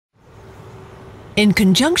In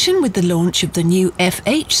conjunction with the launch of the new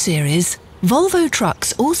FH series, Volvo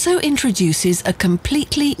Trucks also introduces a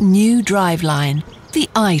completely new driveline, the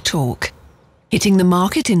I-Torque. Hitting the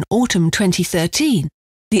market in autumn 2013,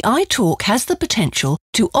 the I-Torque has the potential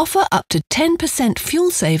to offer up to 10%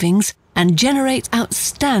 fuel savings and generate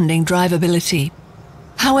outstanding drivability.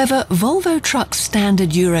 However, Volvo Trucks'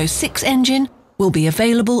 standard Euro 6 engine will be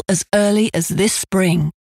available as early as this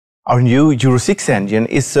spring. Our new Euro 6 engine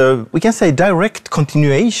is we can say, direct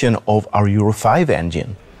continuation of our Euro 5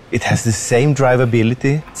 engine. It has the same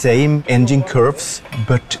drivability, same engine curves,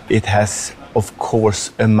 but it has, of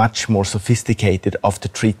course, a much more sophisticated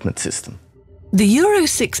after-treatment system. The Euro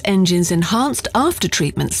 6 engine's enhanced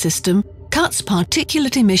after-treatment system cuts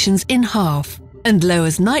particulate emissions in half and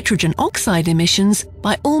lowers nitrogen oxide emissions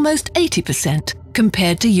by almost 80%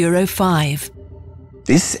 compared to Euro 5.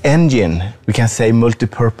 This engine, we can say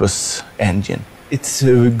multi-purpose engine. It's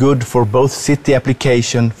good for both city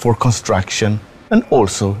application, for construction, and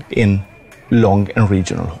also in long and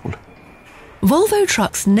regional haul. Volvo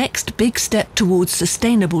Trucks' next big step towards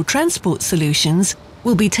sustainable transport solutions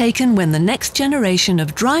will be taken when the next generation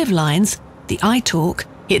of drivelines, the I-Torque,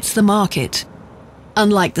 hits the market.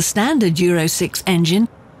 Unlike the standard Euro 6 engine,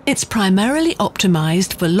 it's primarily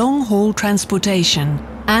optimized for long-haul transportation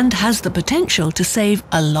and has the potential to save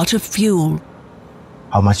a lot of fuel.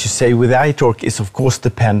 How much you save with the I-Torque is of course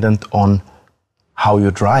dependent on how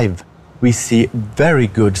you drive. We see very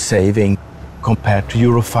good saving compared to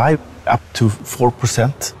Euro 5, up to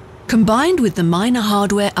 4%. Combined with the minor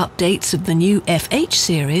hardware updates of the new FH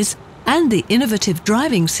series and the innovative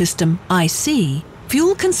driving system IC,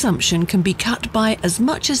 fuel consumption can be cut by as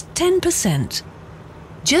much as 10%.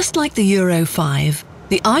 Just like the Euro 5,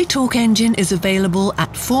 the I-Torque engine is available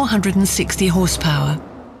at 460 horsepower.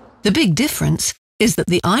 The big difference is that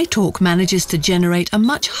the I-Torque manages to generate a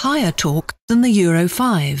much higher torque than the Euro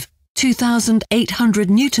 5, 2,800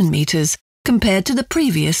 Newton meters, compared to the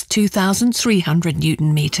previous 2,300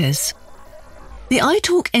 Newton meters. The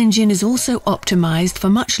I-Torque engine is also optimized for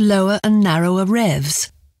much lower and narrower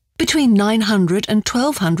revs, between 900 and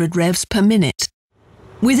 1,200 revs per minute.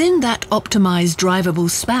 Within that optimized drivable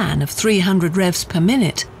span of 300 revs per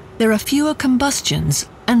minute, there are fewer combustions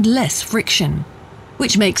and less friction,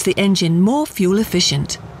 which makes the engine more fuel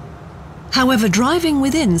efficient. However, driving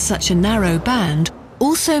within such a narrow band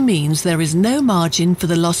also means there is no margin for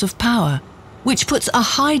the loss of power, which puts a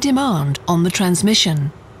high demand on the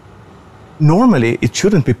transmission. Normally, it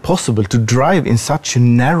shouldn't be possible to drive in such a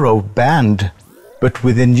narrow band, but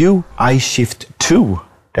with the new I-Shift 2,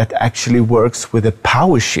 that actually works with a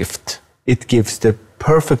power shift, it gives the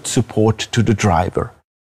perfect support to the driver.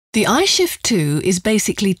 The I-Shift 2 is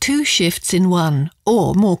basically two shifts in one,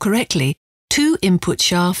 or more correctly, two input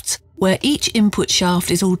shafts where each input shaft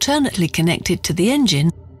is alternately connected to the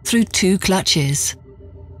engine through two clutches.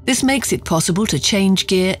 This makes it possible to change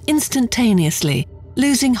gear instantaneously,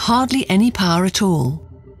 losing hardly any power at all.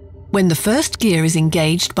 When the first gear is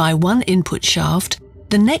engaged by one input shaft,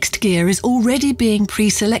 the next gear is already being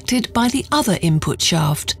pre-selected by the other input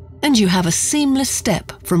shaft, and you have a seamless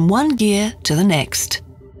step from one gear to the next.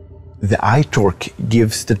 The I-Torque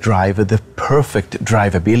gives the driver the perfect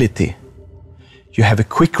drivability. You have a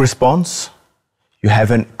quick response, you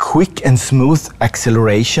have a quick and smooth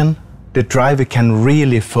acceleration. The driver can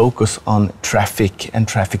really focus on traffic and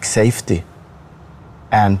traffic safety.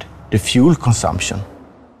 And the fuel consumption,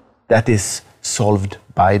 that is solved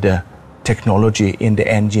by the technology in the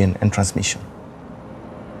engine and transmission.